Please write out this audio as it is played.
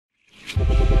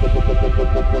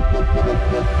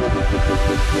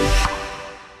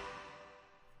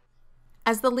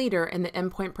As the leader in the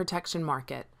endpoint protection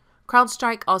market,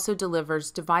 CrowdStrike also delivers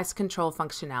device control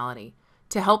functionality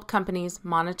to help companies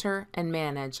monitor and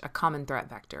manage a common threat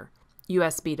vector,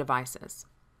 USB devices.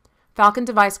 Falcon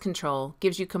Device Control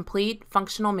gives you complete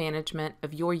functional management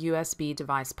of your USB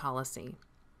device policy.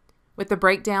 With the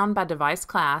breakdown by device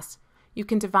class, you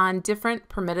can define different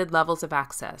permitted levels of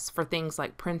access for things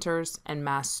like printers and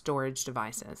mass storage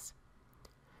devices.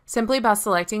 Simply by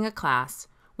selecting a class,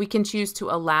 we can choose to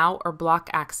allow or block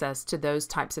access to those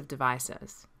types of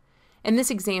devices. In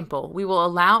this example, we will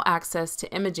allow access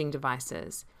to imaging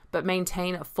devices, but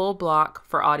maintain a full block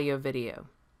for audio-video.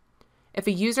 If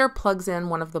a user plugs in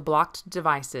one of the blocked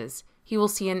devices, he will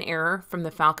see an error from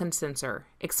the Falcon sensor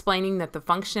explaining that the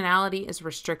functionality is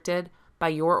restricted by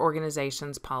your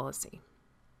organization's policy.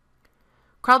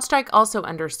 CrowdStrike also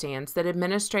understands that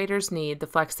administrators need the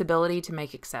flexibility to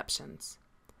make exceptions.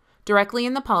 Directly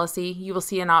in the policy, you will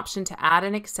see an option to add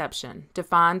an exception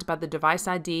defined by the device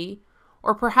ID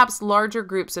or perhaps larger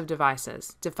groups of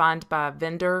devices defined by a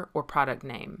vendor or product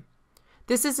name.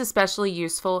 This is especially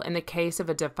useful in the case of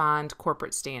a defined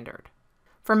corporate standard.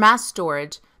 For mass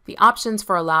storage, the options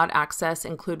for allowed access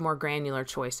include more granular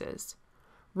choices.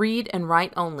 Read and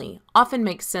write only often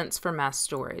makes sense for mass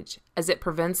storage, as it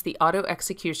prevents the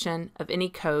auto-execution of any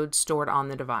code stored on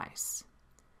the device.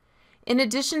 In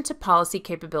addition to policy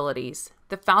capabilities,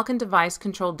 the Falcon Device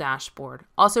Control dashboard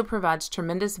also provides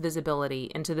tremendous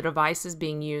visibility into the devices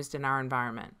being used in our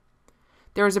environment.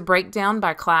 There is a breakdown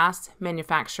by class,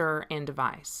 manufacturer, and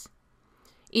device.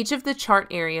 Each of the chart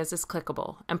areas is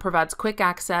clickable and provides quick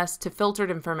access to filtered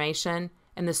information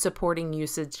and the supporting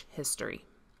usage history.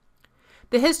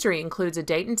 The history includes a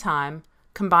date and time,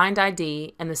 combined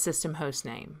ID, and the system host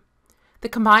name. The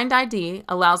combined ID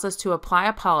allows us to apply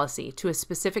a policy to a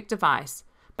specific device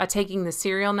by taking the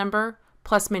serial number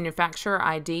plus manufacturer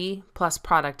ID plus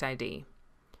product ID.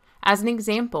 As an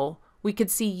example, we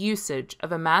could see usage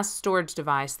of a mass storage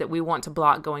device that we want to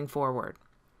block going forward.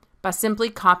 By simply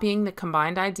copying the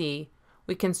combined ID,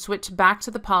 we can switch back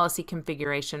to the policy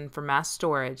configuration for mass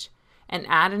storage and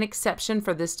add an exception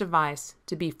for this device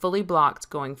to be fully blocked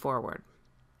going forward.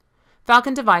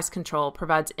 Falcon Device Control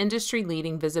provides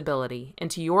industry-leading visibility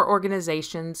into your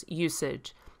organization's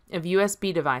usage of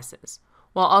USB devices,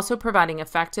 while also providing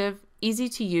effective,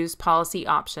 easy-to-use policy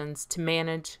options to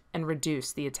manage and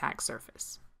reduce the attack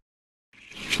surface.